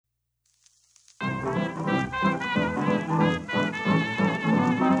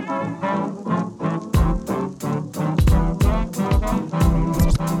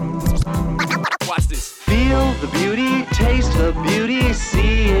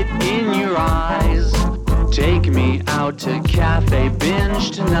it in your eyes. Take me out to Cafe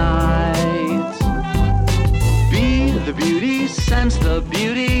Binge tonight. Be the beauty, sense the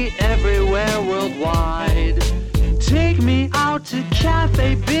beauty everywhere worldwide. Take me out to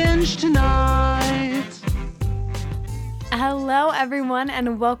Cafe Binge tonight. Hello, everyone,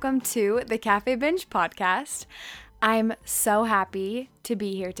 and welcome to the Cafe Binge podcast. I'm so happy to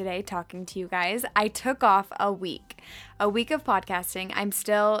be here today talking to you guys. I took off a week of podcasting. I'm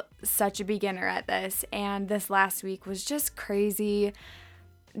still such a beginner at this, and this last week was just crazy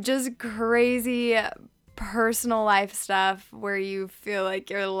personal life stuff where you feel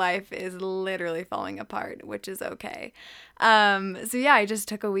like your life is literally falling apart, which is okay. I just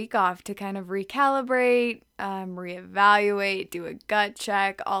took a week off to kind of recalibrate, reevaluate, do a gut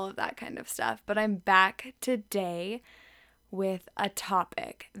check, all of that kind of stuff. But I'm back today with a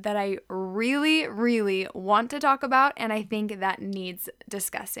topic that I really, really want to talk about, and I think that needs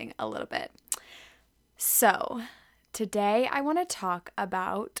discussing a little bit. So today I want to talk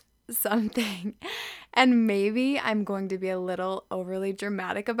about something, and maybe I'm going to be a little overly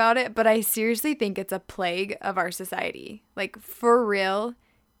dramatic about it, but I seriously think it's a plague of our society. Like, for real,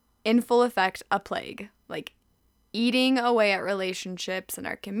 in full effect, a plague. Like, eating away at relationships and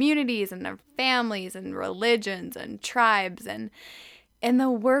our communities and our families and religions and tribes and in the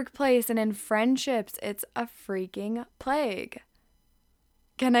workplace and in friendships. It's a freaking plague.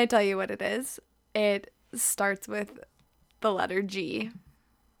 Can I tell you what it is? It starts with the letter G.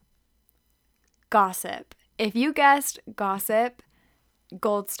 Gossip. If you guessed gossip,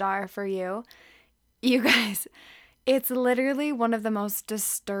 gold star for you. You guys, it's literally one of the most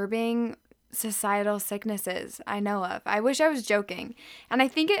disturbing societal sicknesses I know of. I wish I was joking. And I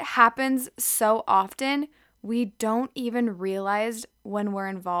think it happens so often, we don't even realize when we're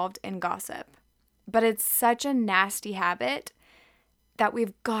involved in gossip. But it's such a nasty habit that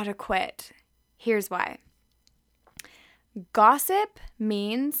we've got to quit. Here's why. Gossip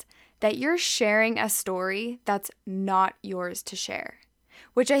means that you're sharing a story that's not yours to share,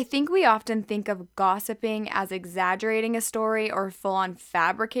 which I think we often think of gossiping as exaggerating a story or full-on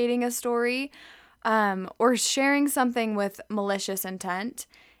fabricating a story, or sharing something with malicious intent.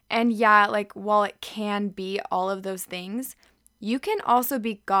 And yeah, like, while it can be all of those things, you can also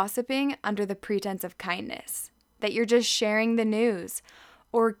be gossiping under the pretense of kindness, that you're just sharing the news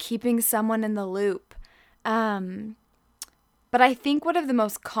or keeping someone in the loop. But I think one of the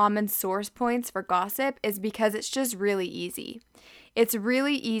most common source points for gossip is because it's just really easy. It's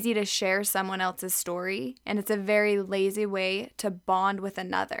really easy to share someone else's story, and it's a very lazy way to bond with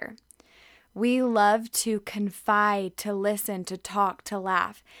another. We love to confide, to listen, to talk, to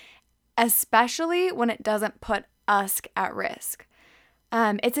laugh, especially when it doesn't put us at risk.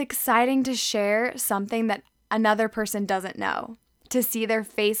 It's exciting to share something that another person doesn't know, to see their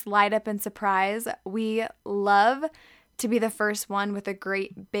face light up in surprise. We love to be the first one with a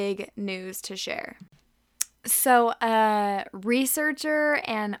great big news to share. So a researcher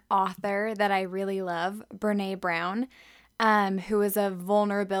and author that I really love, Brené Brown, who is a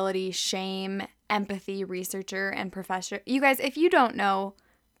vulnerability, shame, empathy researcher and professor. You guys, if you don't know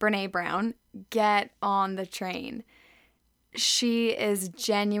Brené Brown, get on the train. She is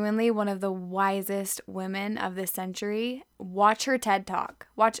genuinely one of the wisest women of this century. Watch her TED Talk.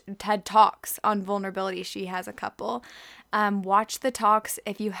 Watch TED Talks on vulnerability. She has a couple. Watch the talks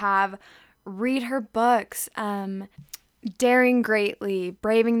if you have. Read her books. Daring Greatly,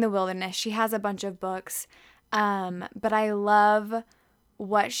 Braving the Wilderness. She has a bunch of books. But I love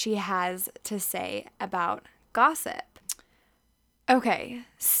what she has to say about gossip. Okay,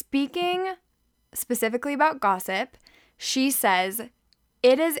 speaking specifically about gossip, she says,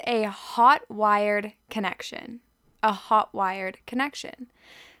 it is a hot-wired connection. A hot-wired connection.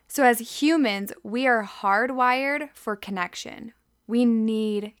 So as humans, we are hardwired for connection. We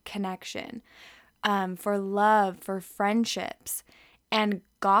need connection, for love, for friendships. And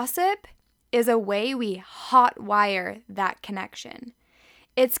gossip is a way we hotwire that connection.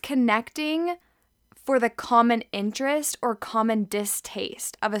 It's connecting for the common interest or common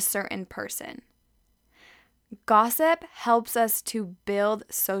distaste of a certain person. Gossip helps us to build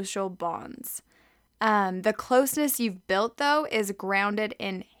social bonds. The closeness you've built, though, is grounded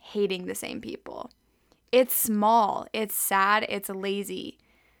in hating the same people. It's small, it's sad, it's lazy.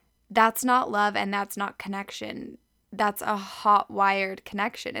 That's not love, and that's not connection. That's a hot-wired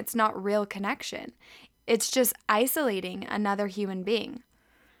connection. It's not real connection. It's just isolating another human being.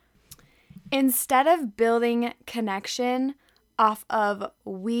 Instead of building connection off of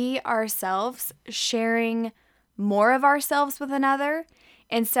we ourselves sharing more of ourselves with another,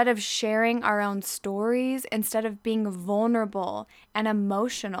 instead of sharing our own stories, instead of being vulnerable and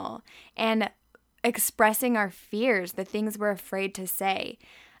emotional and expressing our fears, the things we're afraid to say,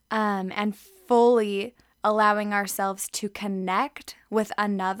 and fully allowing ourselves to connect with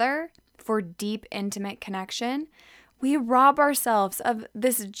another for deep, intimate connection, we rob ourselves of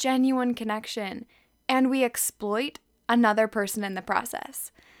this genuine connection and we exploit another person in the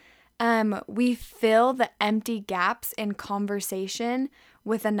process. We fill the empty gaps in conversation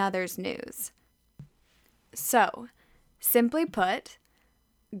with another's news. So, simply put,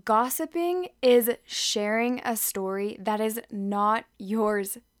 gossiping is sharing a story that is not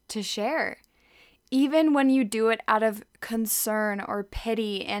yours to share, even when you do it out of concern or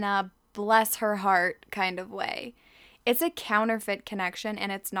pity in a bless her heart kind of way. It's a counterfeit connection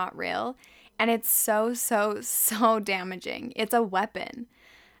and it's not real, and it's so damaging. It's a weapon.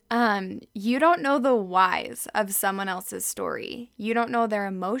 You don't know the whys of someone else's story. You don't know their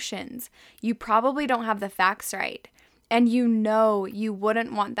emotions. You probably don't have the facts right. And you know you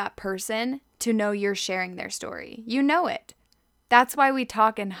wouldn't want that person to know you're sharing their story. You know it. That's why we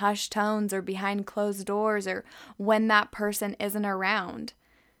talk in hushed tones or behind closed doors or when that person isn't around.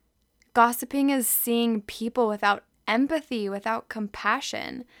 Gossiping is seeing people without empathy, without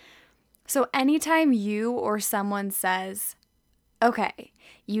compassion. So anytime you or someone says, okay,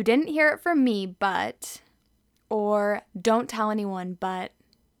 you didn't hear it from me, but, or don't tell anyone, but,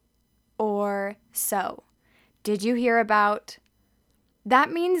 or so, did you hear about?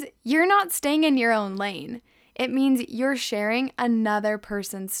 That means you're not staying in your own lane. It means you're sharing another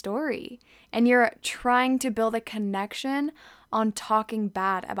person's story and you're trying to build a connection on talking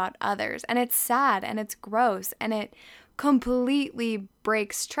bad about others. And it's sad and it's gross and it completely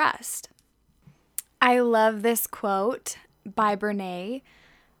breaks trust. I love this quote by Brene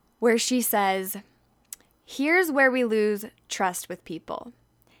where she says, "Here's where we lose trust with people.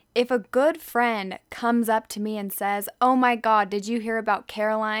 If a good friend comes up to me and says, 'Oh my God, did you hear about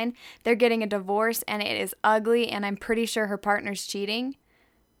Caroline? They're getting a divorce and it is ugly and I'm pretty sure her partner's cheating.'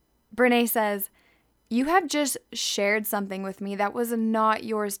 Brene says, 'You have just shared something with me that was not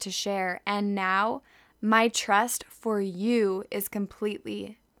yours to share, and now my trust for you is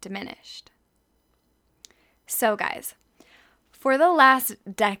completely diminished.'" So guys, for the last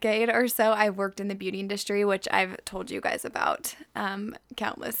decade or so, I've worked in the beauty industry, which I've told you guys about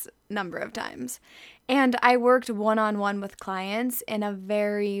countless number of times. And I worked one-on-one with clients in a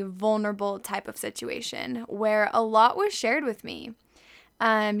very vulnerable type of situation where a lot was shared with me.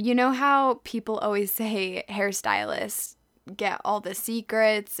 You know how people always say hairstylists get all the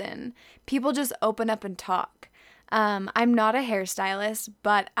secrets and people just open up and talk. I'm not a hairstylist,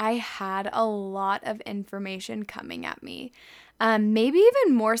 but I had a lot of information coming at me. Maybe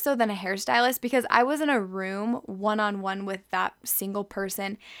even more so than a hairstylist, because I was in a room one-on-one with that single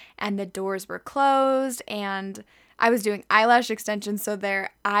person and the doors were closed and I was doing eyelash extensions so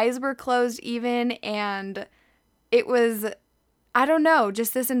their eyes were closed even, and it was, I don't know,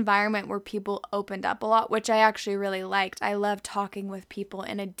 just this environment where people opened up a lot, which I actually really liked. I love talking with people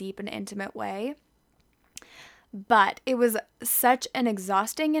in a deep and intimate way. But it was such an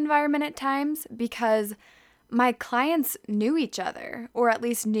exhausting environment at times because my clients knew each other, or at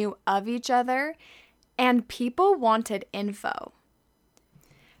least knew of each other, and people wanted info.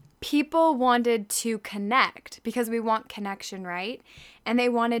 People wanted to connect because we want connection, right? And they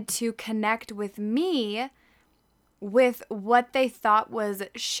wanted to connect with me with what they thought was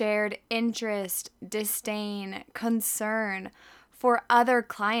shared interest, disdain, concern for other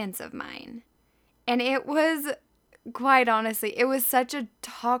clients of mine. And it was, quite honestly, it was such a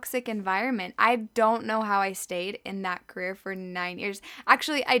toxic environment. I don't know how I stayed in that career for 9 years.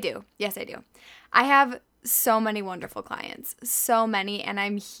 Actually, I do. Yes, I do. I have so many wonderful clients, so many, and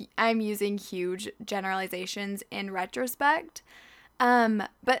I'm using huge generalizations in retrospect.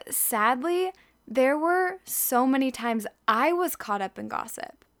 But sadly, there were so many times I was caught up in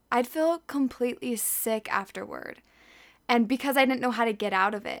gossip. I'd feel completely sick afterward. And because I didn't know how to get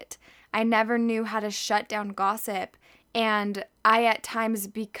out of it, I never knew how to shut down gossip. And I, at times,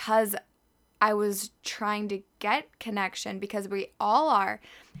 because I was trying to get connection, because we all are,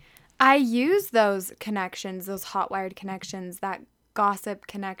 I use those connections, those hot-wired connections, that gossip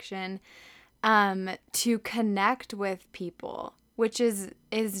connection, to connect with people, which is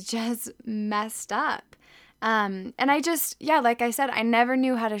just messed up. And I just, like I said, I never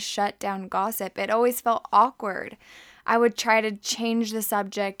knew how to shut down gossip. It always felt awkward. I would try to change the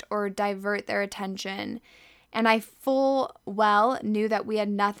subject or divert their attention. And I full well knew that we had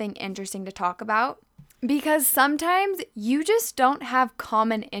nothing interesting to talk about, because sometimes you just don't have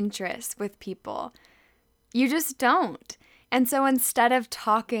common interests with people. You just don't. And so instead of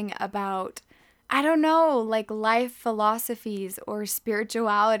talking about, I don't know, like life philosophies or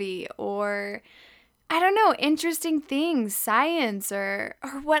spirituality or, I don't know, interesting things, science or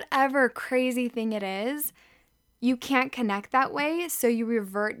whatever crazy thing it is, you can't connect that way. So you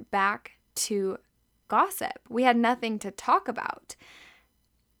revert back to gossip. We had nothing to talk about.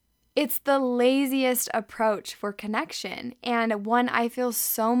 It's the laziest approach for connection and one I feel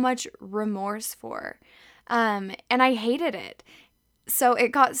so much remorse for. And I hated it. So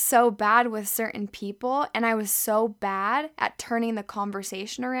it got so bad with certain people, and I was so bad at turning the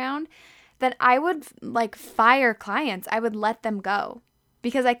conversation around that I would like fire clients. I would let them go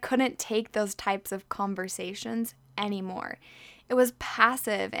because I couldn't take those types of conversations anymore. It was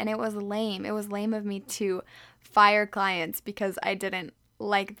passive and it was lame. It was lame of me to fire clients because I didn't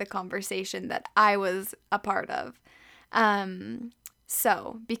like the conversation that I was a part of.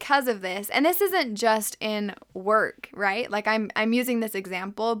 So because of this, and this isn't just in work, right? Like I'm using this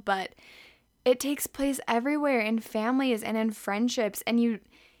example, but it takes place everywhere in families and in friendships. And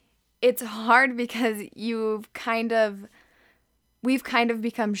it's hard because we've kind of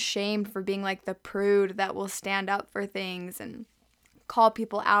become shamed for being like the prude that will stand up for things and call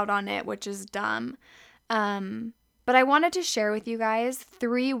people out on it, which is dumb. But I wanted to share with you guys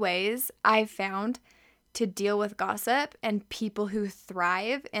 3 ways I found to deal with gossip and people who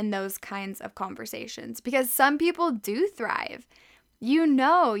thrive in those kinds of conversations. Because some people do thrive. You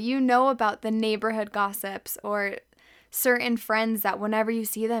know about the neighborhood gossips or certain friends that whenever you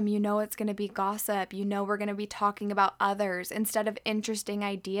see them, you know it's going to be gossip. You know we're going to be talking about others instead of interesting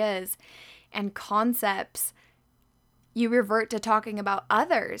ideas and concepts. You revert to talking about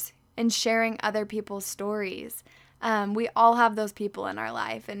others and sharing other people's stories. We all have those people in our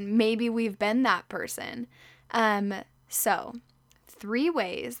life, and maybe we've been that person. So 3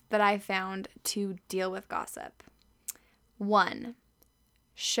 ways that I found to deal with gossip. 1,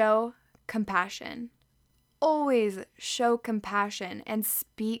 show compassion. Always show compassion and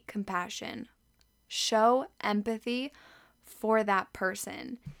speak compassion. Show empathy for that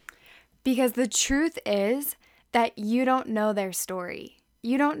person. Because the truth is that you don't know their story.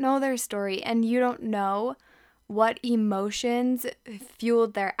 You don't know their story, and you don't know what emotions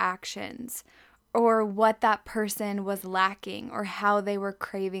fueled their actions or what that person was lacking or how they were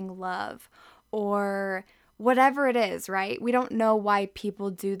craving love or whatever it is, right? We don't know why people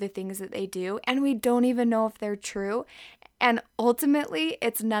do the things that they do, and we don't even know if they're true. And ultimately,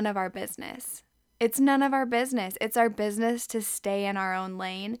 it's none of our business. It's none of our business. It's our business to stay in our own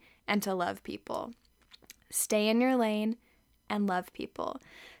lane and to love people. Stay in your lane and love people.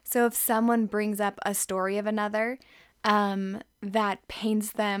 So if someone brings up a story of another that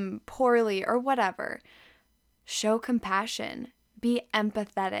paints them poorly or whatever, show compassion, be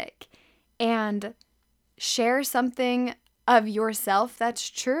empathetic, and share something of yourself that's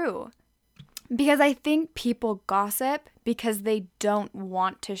true. Because I think people gossip because they don't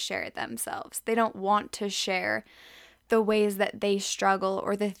want to share themselves. They don't want to share the ways that they struggle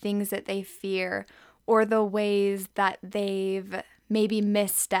or the things that they fear or the ways that they've maybe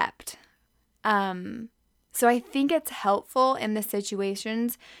misstepped. So I think it's helpful in the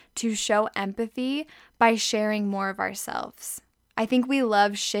situations to show empathy by sharing more of ourselves. I think we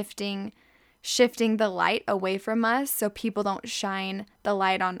love shifting the light away from us so people don't shine the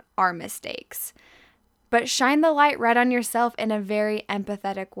light on our mistakes. But shine the light right on yourself in a very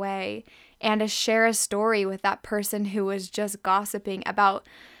empathetic way and to share a story with that person who was just gossiping about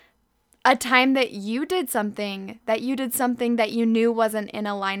a time that you did something that you knew wasn't in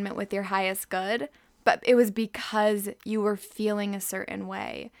alignment with your highest good, but it was because you were feeling a certain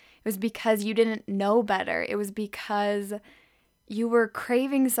way. It was because you didn't know better. It was because you were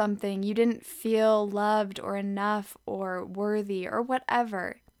craving something. You didn't feel loved or enough or worthy or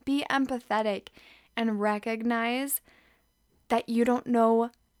whatever. Be empathetic and recognize that you don't know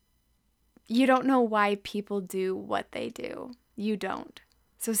why people do what they do. You don't.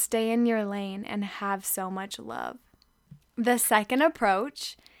 So stay in your lane and have so much love. The second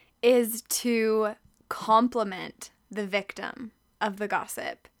approach is to compliment the victim of the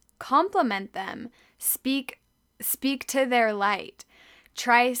gossip. Compliment them. Speak to their light.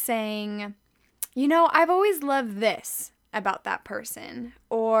 Try saying, I've always loved this about that person.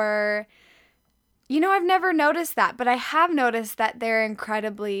 Or, I've never noticed that, but I have noticed that they're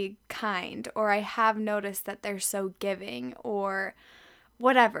incredibly kind. Or I have noticed that they're so giving. Or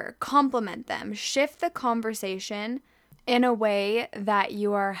whatever, compliment them. Shift the conversation in a way that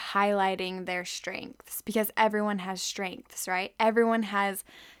you are highlighting their strengths, because everyone has strengths, right? Everyone has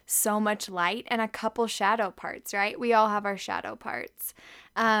so much light and a couple shadow parts, right? We all have our shadow parts.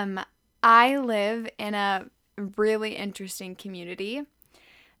 I live in a really interesting community.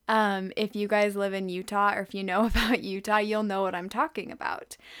 If you guys live in Utah, or if you know about Utah, you'll know what I'm talking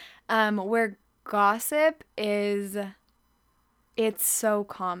about. Where gossip is, it's so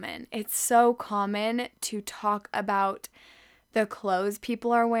common. It's so common to talk about the clothes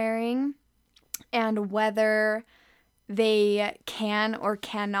people are wearing and whether they can or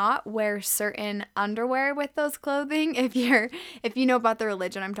cannot wear certain underwear with those clothing. If you know about the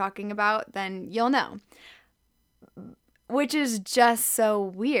religion I'm talking about, then you'll know. Which is just so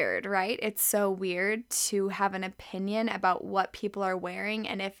weird, right? It's so weird to have an opinion about what people are wearing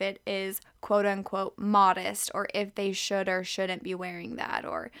and if it is quote unquote modest, or if they should or shouldn't be wearing that,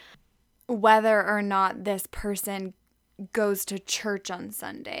 or whether or not this person goes to church on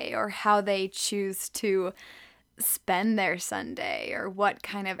Sunday, or how they choose to spend their Sunday, or what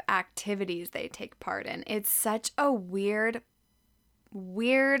kind of activities they take part in. It's such a weird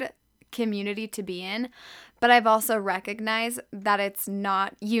community to be in, but I've also recognized that it's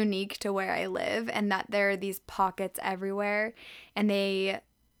not unique to where I live, and that there are these pockets everywhere, and they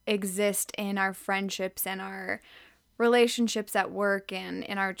exist in our friendships and our relationships at work and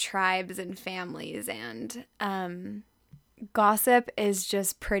in our tribes and families. And gossip is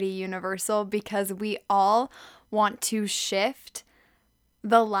just pretty universal because we all want to shift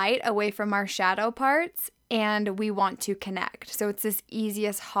the light away from our shadow parts, and we want to connect. So it's this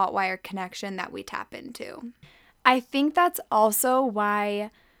easiest hot wire connection that we tap into. I think that's also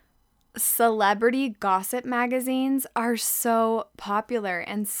why celebrity gossip magazines are so popular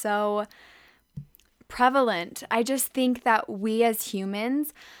and so prevalent. I just think that we as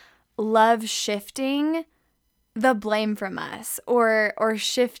humans love shifting the blame from us, or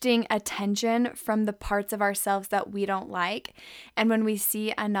shifting attention from the parts of ourselves that we don't like. And when we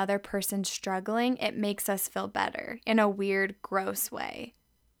see another person struggling, it makes us feel better in a weird, gross way.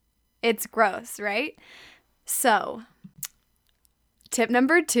 It's gross, right? So, tip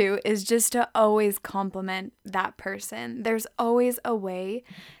number 2 is just to always compliment that person. There's always a way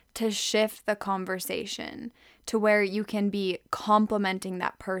to shift the conversation to where you can be complimenting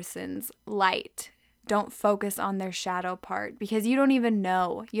that person's light. Don't focus on their shadow part, because you don't even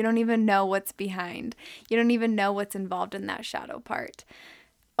know. You don't even know what's behind. You don't even know what's involved in that shadow part.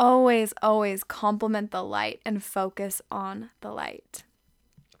 Always, always compliment the light and focus on the light.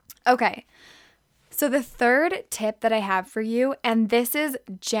 Okay, so the third tip that I have for you, and this is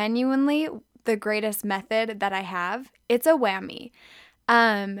genuinely the greatest method that I have, it's a whammy.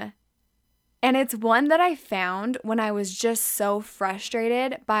 And it's one that I found when I was just so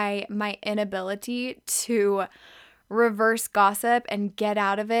frustrated by my inability to reverse gossip and get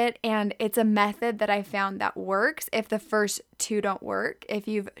out of it. And it's a method that I found that works if the first 2 don't work. If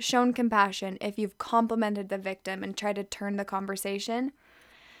you've shown compassion, if you've complimented the victim and tried to turn the conversation.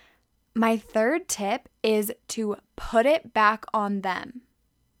 My third tip is to put it back on them,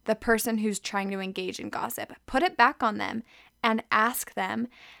 the person who's trying to engage in gossip. Put it back on them and ask them,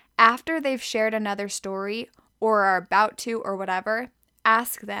 after they've shared another story or are about to or whatever,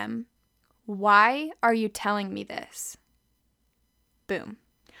 ask them, why are you telling me this? Boom.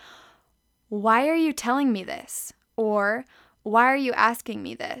 Why are you telling me this? Or why are you asking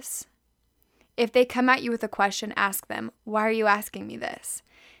me this? If they come at you with a question, ask them, why are you asking me this?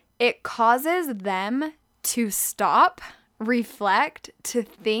 It causes them to stop, reflect, to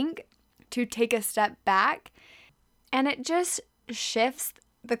think, to take a step back, and it just shifts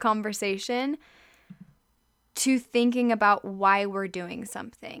the conversation to thinking about why we're doing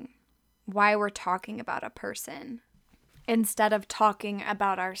something, why we're talking about a person, instead of talking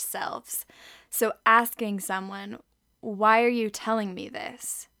about ourselves. So asking someone, why are you telling me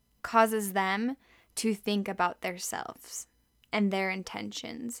this, causes them to think about themselves and their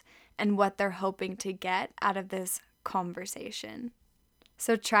intentions and what they're hoping to get out of this conversation.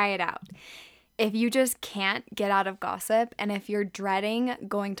 So try it out. If you just can't get out of gossip, and if you're dreading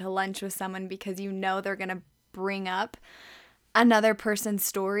going to lunch with someone because you know they're going to bring up another person's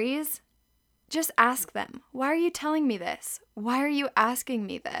stories, just ask them, why are you telling me this? Why are you asking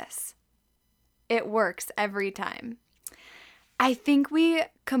me this? It works every time. I think we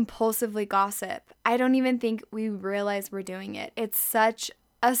compulsively gossip. I don't even think we realize we're doing it. It's such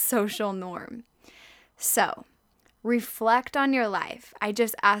a social norm. So, reflect on your life. I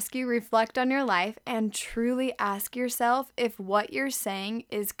just ask you, reflect on your life and truly ask yourself if what you're saying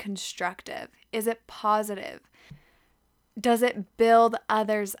is constructive. Is it positive? Does it build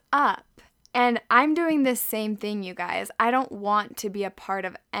others up? And I'm doing this same thing, you guys. I don't want to be a part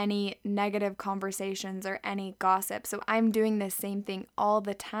of any negative conversations or any gossip. So I'm doing this same thing all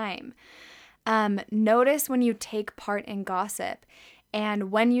the time. Notice when you take part in gossip and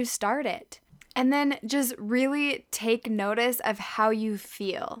when you start it. And then just really take notice of how you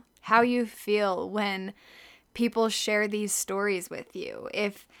feel when people share these stories with you.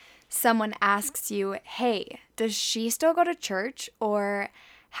 If someone asks you, hey, does she still go to church? Or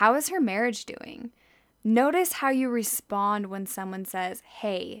how is her marriage doing? Notice how you respond when someone says,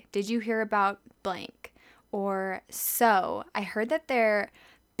 hey, did you hear about blank? Or, so, I heard that they're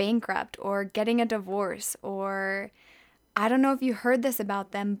bankrupt or getting a divorce, or I don't know if you heard this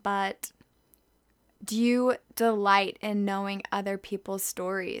about them, but do you delight in knowing other people's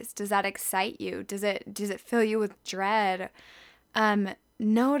stories? Does that excite you? Does it fill you with dread?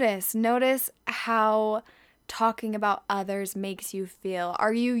 Notice how talking about others makes you feel.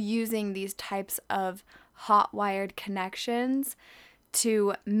 Are you using these types of hot-wired connections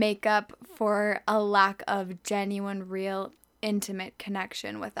to make up for a lack of genuine, real, intimate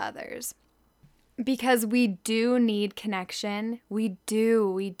connection with others? Because we do need connection. We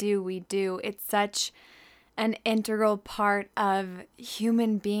do. It's such an integral part of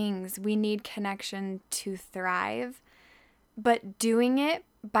human beings. We need connection to thrive. But doing it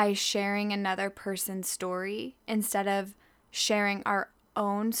by sharing another person's story instead of sharing our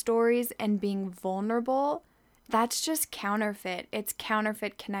own stories and being vulnerable, that's just counterfeit. It's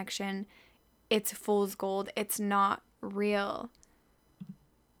counterfeit connection. It's fool's gold. It's not real.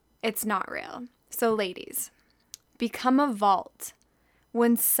 It's not real. So ladies, become a vault.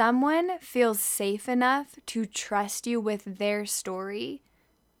 When someone feels safe enough to trust you with their story,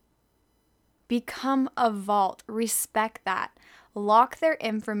 become a vault. Respect that. Lock their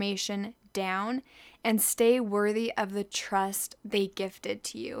information down and stay worthy of the trust they gifted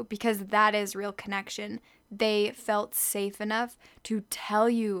to you, because that is real connection. They felt safe enough to tell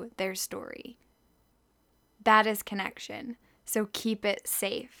you their story. That is connection. So keep it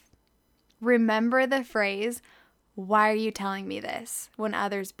safe. Remember the phrase, why are you telling me this, when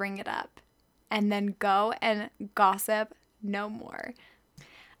others bring it up, and then go and gossip no more.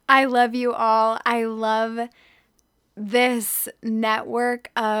 I love you all. I love this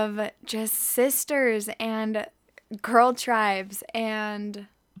network of just sisters and girl tribes and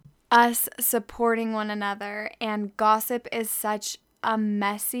us supporting one another. And gossip is such a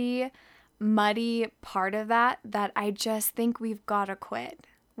messy, muddy part of that I just think we've got to quit.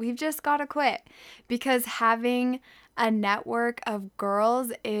 We've just got to quit, because having a network of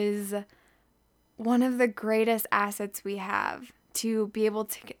girls is one of the greatest assets we have, to be able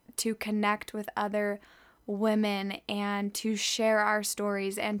to connect with other women and to share our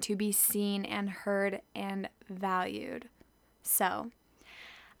stories and to be seen and heard and valued. So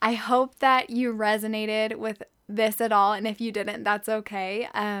I hope that you resonated with this at all, and if you didn't, that's okay.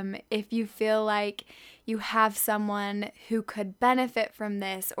 If you feel like you have someone who could benefit from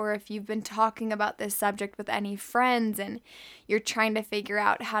this, or if you've been talking about this subject with any friends and you're trying to figure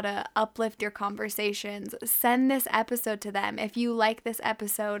out how to uplift your conversations, send this episode to them. If you like this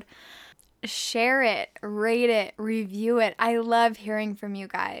episode, share it, rate it, review it. I love hearing from you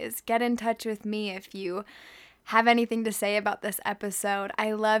guys. Get in touch with me if you have anything to say about this episode.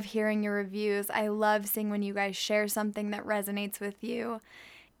 I love hearing your reviews. I love seeing when you guys share something that resonates with you.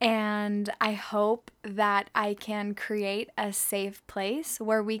 And I hope that I can create a safe place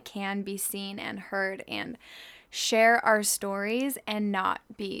where we can be seen and heard and share our stories and not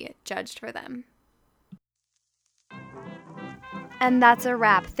be judged for them. And that's a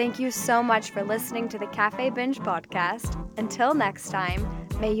wrap. Thank you so much for listening to the Cafe Binge podcast. Until next time,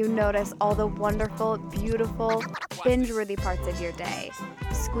 may you notice all the wonderful, beautiful, binge-worthy parts of your day.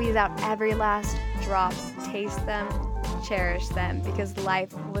 Squeeze out every last drop, taste them, cherish them, because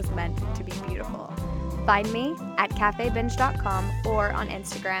life was meant to be beautiful. Find me at cafebinge.com or on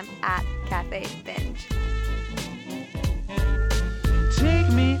Instagram at cafebinge.